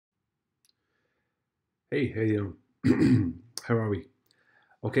Hey, how you doing? How are we?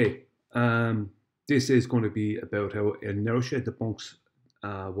 Okay, this is going to be about how Inertia debunks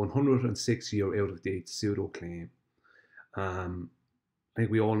 106-year out-of-date pseudo claim. I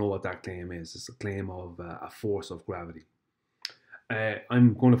think we all know what that claim is. It's a claim of a force of gravity.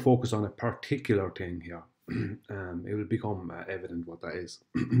 I'm going to focus on a particular thing here. It will become evident what that is.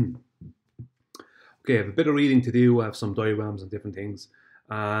 Okay, I have a bit of reading to do. I have some diagrams and different things.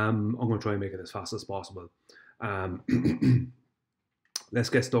 I'm going to try and make it as fast as possible. Let's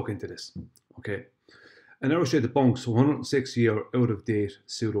get stuck into this. Okay. Inertia debunks 106-year out-of-date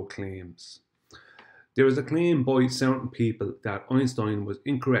pseudo claims. There is a claim by certain people that Einstein was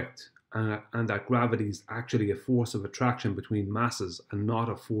incorrect and that gravity is actually a force of attraction between masses and not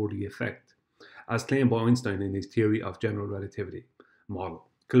a 4D effect, as claimed by Einstein in his theory of general relativity model,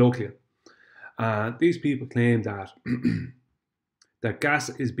 colloquial. These people claim that that gas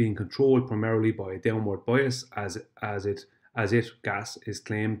is being controlled primarily by a downward bias, as gas is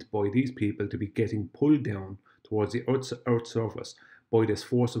claimed by these people to be getting pulled down towards the Earth's surface by this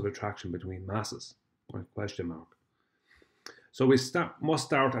force of attraction between masses. Question mark. So we must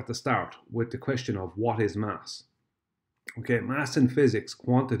start at the start with the question of what is mass. Okay, mass in physics,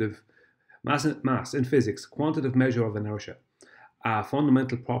 quantitative measure of inertia, a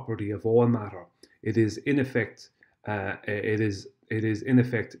fundamental property of all matter. It is in effect the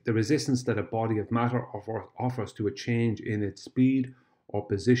resistance that a body of matter offers to a change in its speed or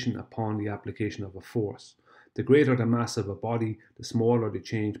position upon the application of a force. The greater the mass of a body, the smaller the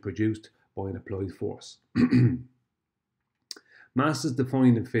change produced by an applied force. Mass is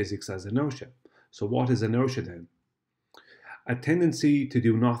defined in physics as inertia. So what is inertia then? A tendency to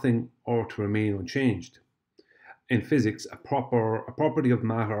do nothing or to remain unchanged. In physics, a property of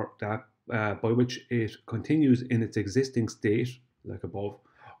matter that by which it continues in its existing state, like above,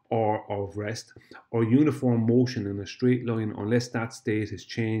 or of rest, or uniform motion in a straight line unless that state is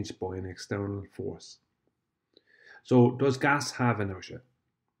changed by an external force. So does gas have inertia?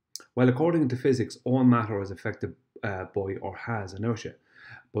 Well, according to physics, all matter is affected by or has inertia,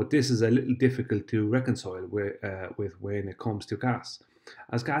 but this is a little difficult to reconcile with when it comes to gas,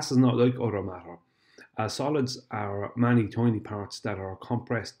 as gas is not like other matter. Solids are many tiny parts that are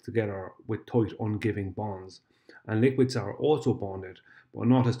compressed together with tight ungiving bonds, and liquids are also bonded, but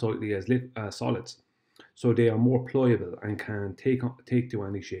not as tightly as solids, so they are more pliable and can take to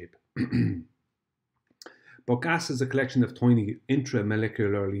any shape. But gas is a collection of tiny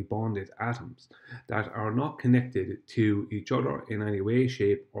intramolecularly bonded atoms that are not connected to each other in any way,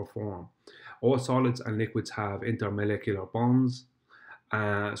 shape, or form. All solids and liquids have intermolecular bonds,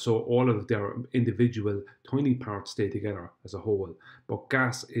 so all of their individual tiny parts stay together as a whole. But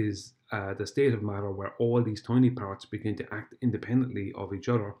gas is the state of matter where all these tiny parts begin to act independently of each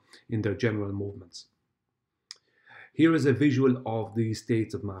other in their general movements. Here is a visual of these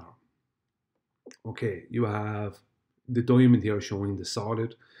states of matter. Okay, you have the diamond here showing the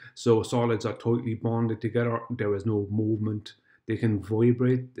solid. So solids are tightly bonded together. There is no movement. They can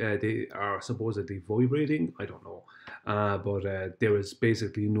vibrate. They are supposedly vibrating. I don't know. But there is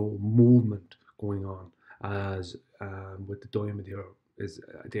basically no movement going on, as with the diamond here is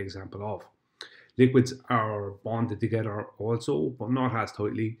the example of. Liquids are bonded together also, but not as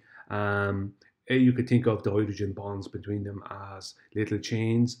tightly. You could think of the hydrogen bonds between them as little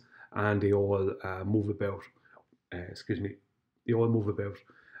chains, and they all move about. They all move about,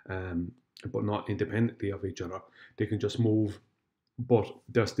 but not independently of each other. They can just move, but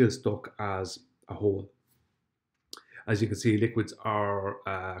they're still stuck as a whole. As you can see, liquids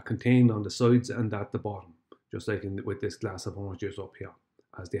are contained on the sides and at the bottom, just like with this glass of orange juice up here,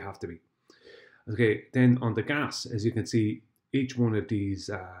 as they have to be. Okay, then on the gas, as you can see, each one of these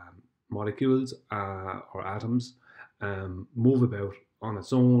molecules or atoms move about on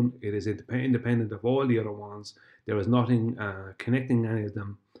its own. It is independent of all the other ones. There is nothing connecting any of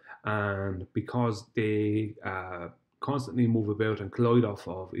them, and because they constantly move about and collide off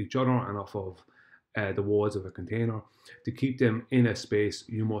of each other and off of the walls of a container, to keep them in a space,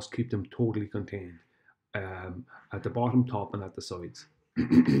 you must keep them totally contained at the bottom, top, and at the sides.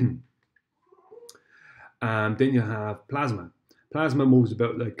 Then you have plasma. Plasma moves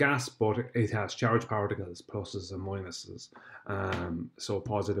about like gas, but it has charged particles, pluses and minuses, so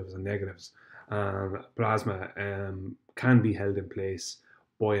positives and negatives. Plasma can be held in place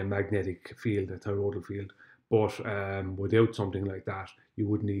by a magnetic field, a toroidal field, but without something like that, you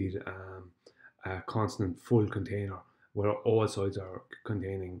would need a constant full container where all sides are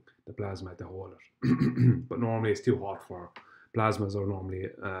containing the plasma to hold it. But normally it's too hot for plasmas, are normally,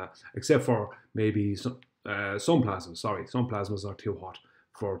 except for maybe some plasmas are too hot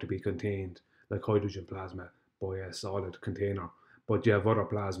for to be contained, like hydrogen plasma, by a solid container. But you have other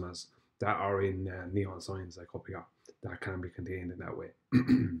plasmas that are in neon signs, like up here, that can be contained in that way.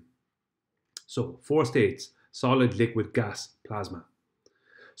 So, 4 states: solid, liquid, gas, plasma.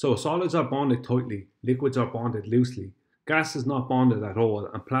 So, solids are bonded tightly, liquids are bonded loosely, gas is not bonded at all,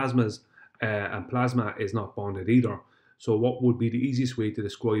 and plasma is not bonded either. So, what would be the easiest way to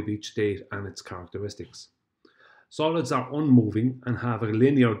describe each state and its characteristics? Solids are unmoving and have a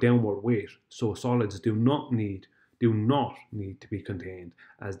linear downward weight, so solids do not need to be contained,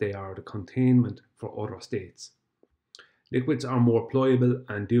 as they are the containment for other states. Liquids are more pliable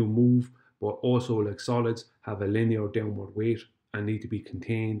and do move, but also, like solids, have a linear downward weight and need to be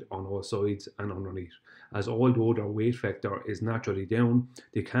contained on all sides and underneath. As although their weight vector is naturally down,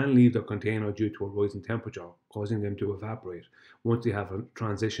 they can leave their container due to a rise in temperature, causing them to evaporate once they have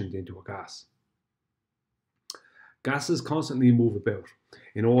transitioned into a gas. Gases constantly move about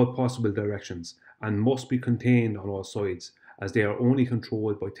in all possible directions and must be contained on all sides, as they are only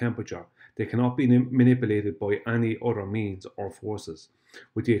controlled by temperature. They cannot be manipulated by any other means or forces,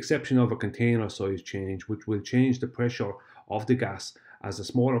 with the exception of a container size change, which will change the pressure of the gas, as a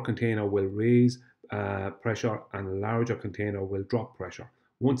smaller container will raise pressure and a larger container will drop pressure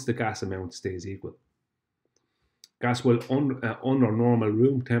once the gas amount stays equal. Gas will, under normal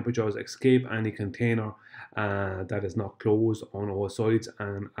room temperatures, escape any container that is not closed on all sides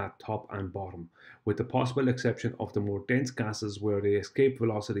and at top and bottom, with the possible exception of the more dense gases, where the escape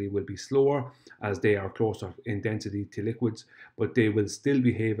velocity will be slower as they are closer in density to liquids, but they will still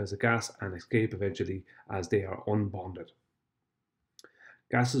behave as a gas and escape eventually as they are unbonded.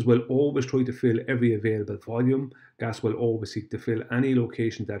 Gases will always try to fill every available volume. Gas will always seek to fill any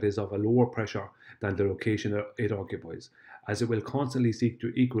location that is of a lower pressure than the location it occupies, as it will constantly seek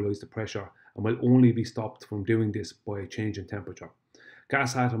to equalize the pressure and will only be stopped from doing this by a change in temperature.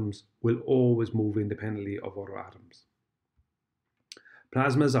 Gas atoms will always move independently of other atoms.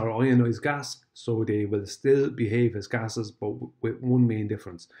 Plasmas are ionized gas, so they will still behave as gases, but with one main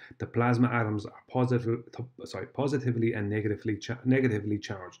difference: the plasma atoms are positively and negatively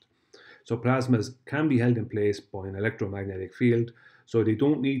charged. So plasmas can be held in place by an electromagnetic field, so they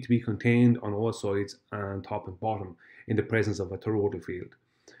don't need to be contained on all sides and top and bottom in the presence of a toroidal field.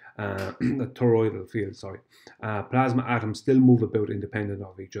 Plasma atoms still move about independent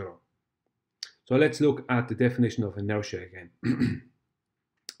of each other. So let's look at the definition of inertia again.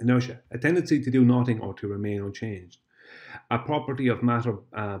 Inertia: a tendency to do nothing or to remain unchanged. A property of matter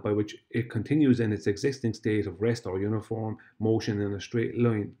by which it continues in its existing state of rest or uniform motion in a straight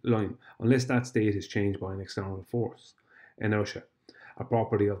line, unless that state is changed by an external force. Inertia: a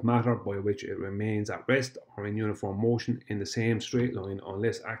property of matter by which it remains at rest or in uniform motion in the same straight line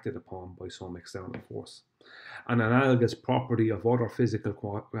unless acted upon by some external force. An analogous property of other physical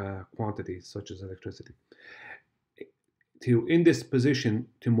quantities, such as electricity. To indisposition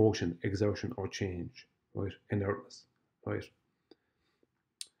to motion, exertion, or change, right? Inertness, right?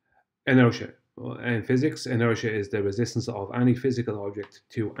 Inertia. In physics, inertia is the resistance of any physical object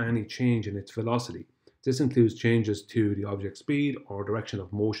to any change in its velocity. This includes changes to the object's speed or direction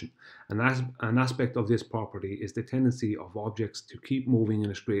of motion. An aspect of this property is the tendency of objects to keep moving in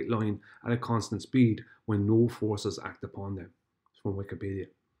a straight line at a constant speed when no forces act upon them. It's from Wikipedia.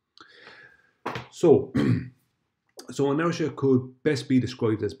 So inertia could best be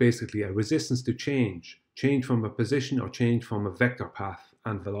described as basically a resistance to change from a position or change from a vector path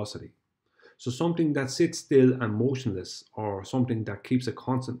and velocity. So something that sits still and motionless, or something that keeps a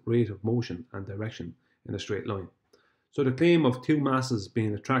constant rate of motion and direction in a straight line. So the claim of two masses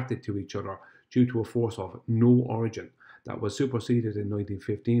being attracted to each other due to a force of no origin that was superseded in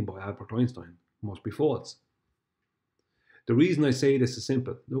 1915 by Albert Einstein must be false. The reason I say this is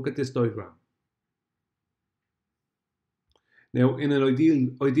simple. Look at this diagram. Now, in an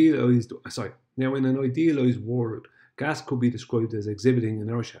idealized world, gas could be described as exhibiting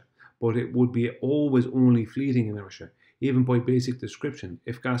inertia, but it would be always only fleeting inertia, even by basic description,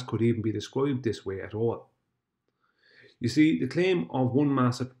 if gas could even be described this way at all. You see, the claim of one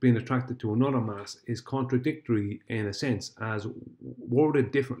mass being attracted to another mass is contradictory in a sense, as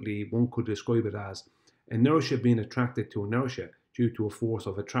worded differently, one could describe it as inertia being attracted to inertia due to a force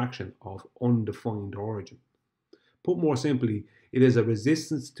of attraction of undefined origin. Put more simply, it is a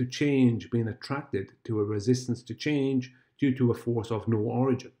resistance to change being attracted to a resistance to change due to a force of no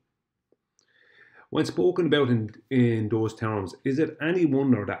origin. When spoken about in those terms, is it any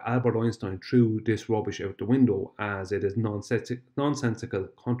wonder that Albert Einstein threw this rubbish out the window, as it is nonsensical,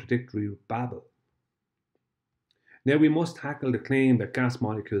 contradictory babble? Now we must tackle the claim that gas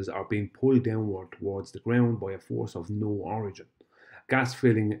molecules are being pulled downward towards the ground by a force of no origin. gas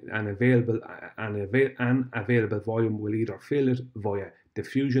filling an available volume will either fill it via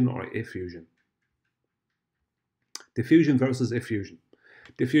diffusion or effusion. Diffusion versus effusion.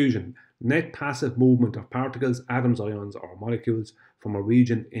 Diffusion, net passive movement of particles, atoms, ions, or molecules from a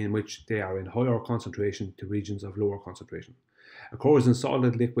region in which they are in higher concentration to regions of lower concentration. Occurs in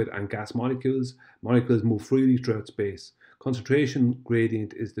solid, liquid, and gas molecules. Molecules move freely throughout space. Concentration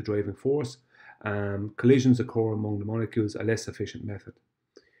gradient is the driving force. Collisions occur among the molecules, a less efficient method.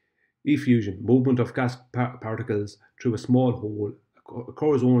 Effusion, movement of gas particles through a small hole,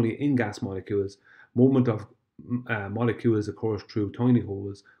 occurs only in gas molecules. Movement of molecules occurs through tiny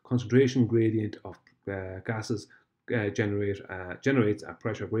holes. Concentration gradient of gases generates a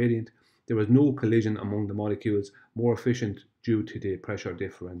pressure gradient. There is no collision among the molecules, more efficient due to the pressure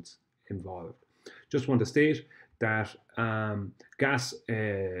difference involved. Just want to state that gas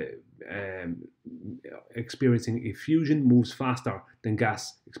experiencing effusion moves faster than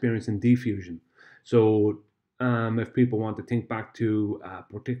gas experiencing diffusion. So if people want to think back to a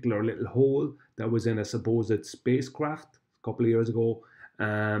particular little hole that was in a supposed spacecraft a couple of years ago,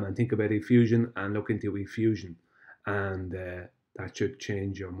 and think about effusion and look into effusion, and that should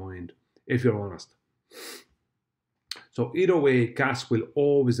change your mind if you're honest. So either way, gas will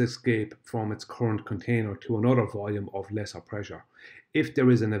always escape from its current container to another volume of lesser pressure if there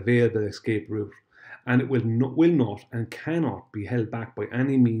is an available escape route, and it will not and cannot be held back by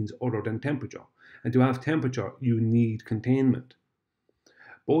any means other than temperature. And to have temperature, you need containment.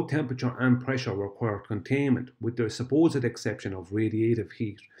 Both temperature and pressure require containment, with the supposed exception of radiative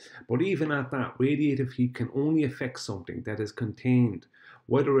heat. But even at that, radiative heat can only affect something that is contained,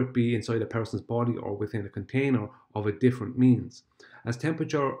 whether it be inside a person's body or within a container of a different means, as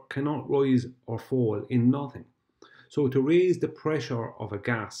temperature cannot rise or fall in nothing. So to raise the pressure of a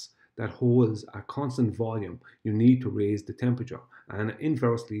gas that holds a constant volume, you need to raise the temperature, and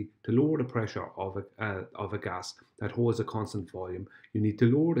inversely, to lower the pressure of a gas that holds a constant volume, you need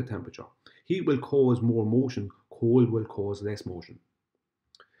to lower the temperature. Heat will cause more motion, cold will cause less motion.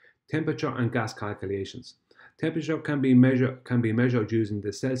 Temperature and gas calculations. Temperature can be measured using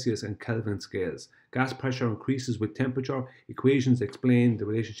the Celsius and Kelvin scales. Gas pressure increases with temperature. Equations explain the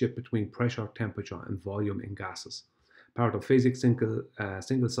relationship between pressure, temperature, and volume in gases. Part of physics, single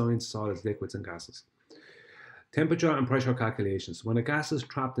science, solids, liquids, and gases. Temperature and pressure calculations. When a gas is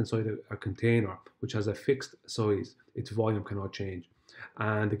trapped inside a container which has a fixed size, its volume cannot change,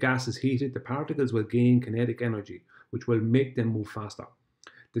 and the gas is heated, the particles will gain kinetic energy, which will make them move faster.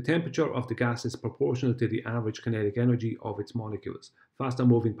 The temperature of the gas is proportional to the average kinetic energy of its molecules. Faster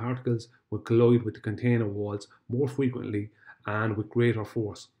moving particles will collide with the container walls more frequently and with greater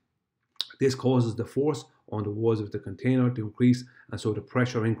force. This causes the force on the walls of the container to increase, and so the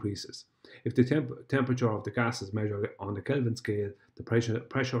pressure increases. If the temperature of the gas is measured on the Kelvin scale, the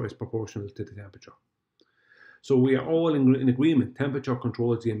pressure is proportional to the temperature. So we are all in agreement. Temperature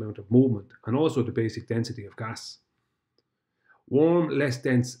controls the amount of movement and also the basic density of gas. Warm, less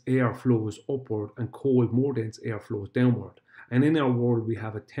dense air flows upward, and cold, more dense air flows downward. And in our world, we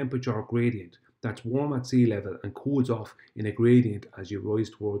have a temperature gradient that's warm at sea level and cools off in a gradient as you rise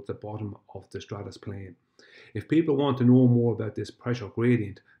towards the bottom of the stratus plane. If people want to know more about this pressure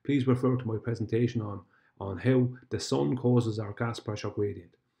gradient, please refer to my presentation on how the sun causes our gas pressure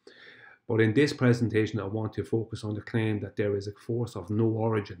gradient. But in this presentation, I want to focus on the claim that there is a force of no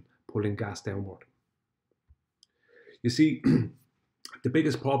origin pulling gas downward. You see, the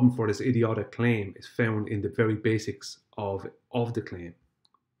biggest problem for this idiotic claim is found in the very basics of the claim.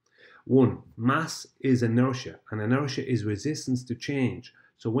 1. Mass is inertia, and inertia is resistance to change.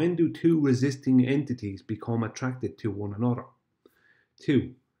 So when do two resisting entities become attracted to one another?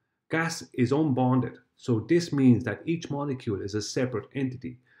 2. Gas is unbonded, so this means that each molecule is a separate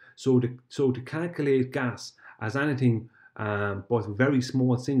entity. So to calculate gas as anything but very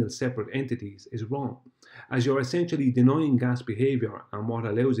small single separate entities is wrong, as you're essentially denying gas behavior and what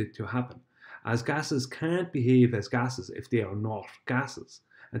allows it to happen, as gases can't behave as gases if they are not gases,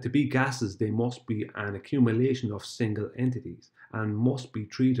 and to be gases they must be an accumulation of single entities and must be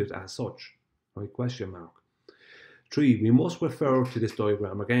treated as such. Right? Question mark. 3. We must refer to this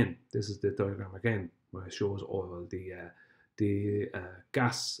diagram again. This is the diagram again, where it shows all the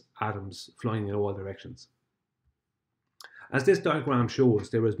gas atoms flying in all directions. As this diagram shows,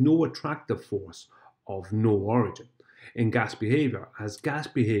 there is no attractive force of no origin in gas behavior, as gas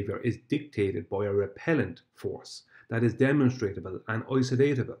behavior is dictated by a repellent force that is demonstrable and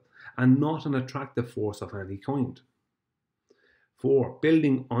isolatable, and not an attractive force of any kind. 4.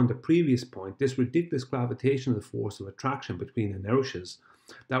 Building on the previous point, this ridiculous gravitational force of attraction between inertias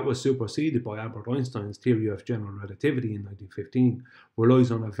that was superseded by Albert Einstein's theory of general relativity in 1915,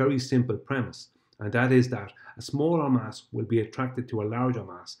 relies on a very simple premise, and that is that a smaller mass will be attracted to a larger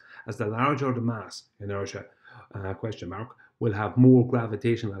mass, as the larger the mass, inertia, will have more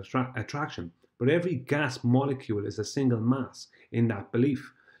gravitational attraction. But every gas molecule is a single mass in that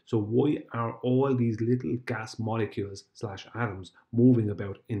belief. So why are all these little gas molecules slash atoms moving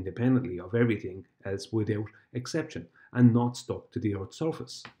about independently of everything else without exception and not stuck to the Earth's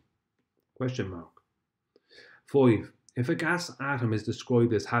surface? Question mark. 5. If a gas atom is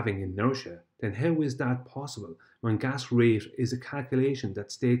described as having inertia, then how is that possible when gas rate is a calculation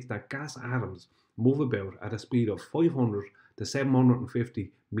that states that gas atoms move about at a speed of 500 to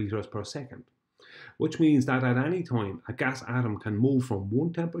 750 meters per second? Which means that at any time a gas atom can move from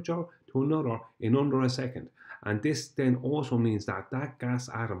one temperature to another in under a second, and this then also means that that gas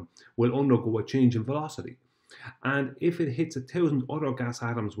atom will undergo a change in velocity. And if it hits 1,000 other gas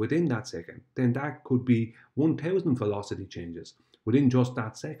atoms within that second, then that could be 1,000 velocity changes within just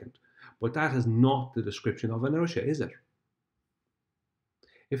that second. But that is not the description of inertia, is it?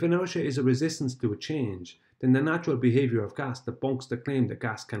 If inertia is a resistance to a change, then the natural behavior of gas debunks the claim that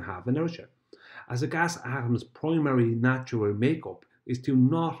gas can have inertia, as a gas atom's primary natural makeup is to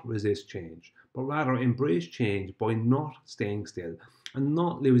not resist change, but rather embrace change by not staying still and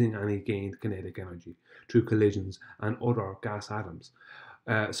not losing any gained kinetic energy through collisions and other gas atoms.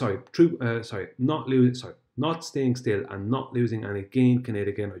 Not staying still and not losing any gained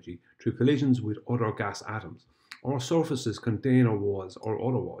kinetic energy through collisions with other gas atoms or surfaces, container walls or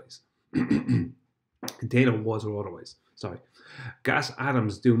otherwise. Gas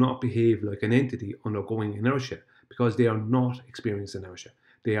atoms do not behave like an entity undergoing inertia because they are not experiencing inertia.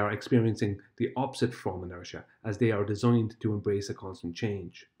 They are experiencing the opposite from inertia, as they are designed to embrace a constant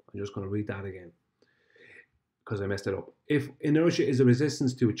change. I'm just going to read that again because I messed it up. If inertia is a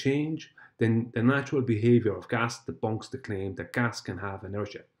resistance to a change, then the natural behavior of gas debunks the claim that gas can have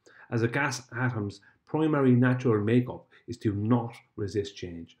inertia, as a gas atom's primary natural makeup is to not resist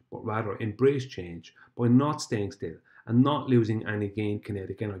change, but rather embrace change by not staying still and not losing any gained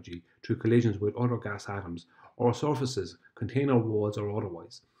kinetic energy through collisions with other gas atoms or surfaces, container walls or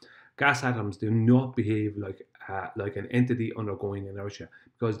otherwise. Gas atoms do not behave like an entity undergoing inertia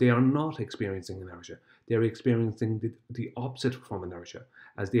because they are not experiencing inertia. They are experiencing the opposite from inertia,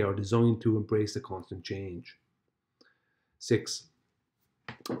 as they are designed to embrace a constant change. 6.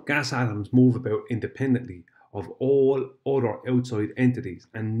 Gas atoms move about independently of all other outside entities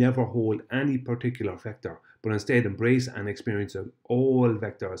and never hold any particular vector, but instead embrace and experience all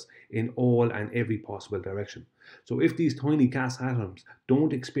vectors in all and every possible direction. So if these tiny gas atoms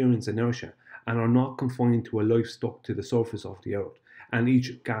don't experience inertia and are not confined to a life stuck to the surface of the Earth, and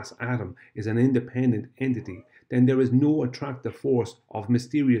each gas atom is an independent entity, then there is no attractive force of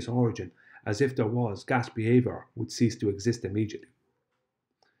mysterious origin, as if there was, gas behavior would cease to exist immediately.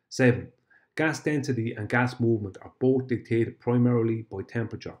 7. Gas density and gas movement are both dictated primarily by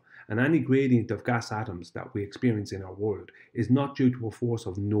temperature, and any gradient of gas atoms that we experience in our world is not due to a force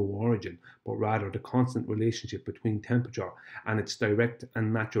of no origin, but rather the constant relationship between temperature and its direct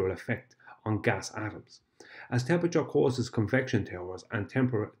and natural effect on gas atoms. As temperature causes convection towers and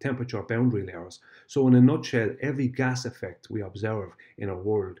temperature boundary layers, so in a nutshell, every gas effect we observe in our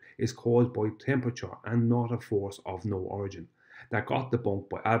world is caused by temperature and not a force of no origin. That got debunked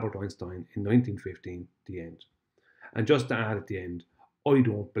by Albert Einstein in 1915, the end. And just to add at the end, I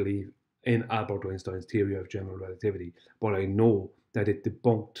don't believe in Albert Einstein's theory of general relativity, but I know that it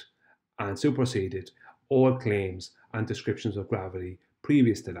debunked and superseded all claims and descriptions of gravity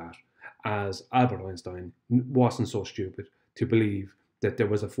previous to that, as Albert Einstein wasn't so stupid to believe that there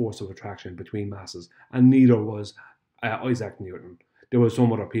was a force of attraction between masses, and neither was Isaac Newton. There were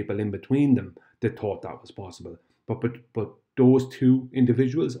some other people in between them that thought that was possible, but those two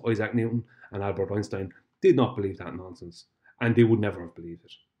individuals, Isaac Newton and Albert Einstein, did not believe that nonsense, and they would never have believed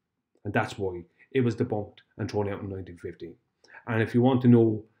it. And that's why it was debunked and thrown out in 1915. And if you want to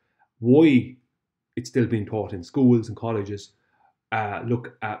know why it's still being taught in schools and colleges,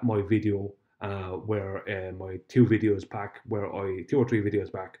 look at my video where my 2 or 3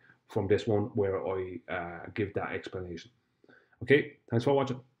 videos back from this one where I give that explanation. Okay, thanks for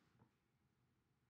watching.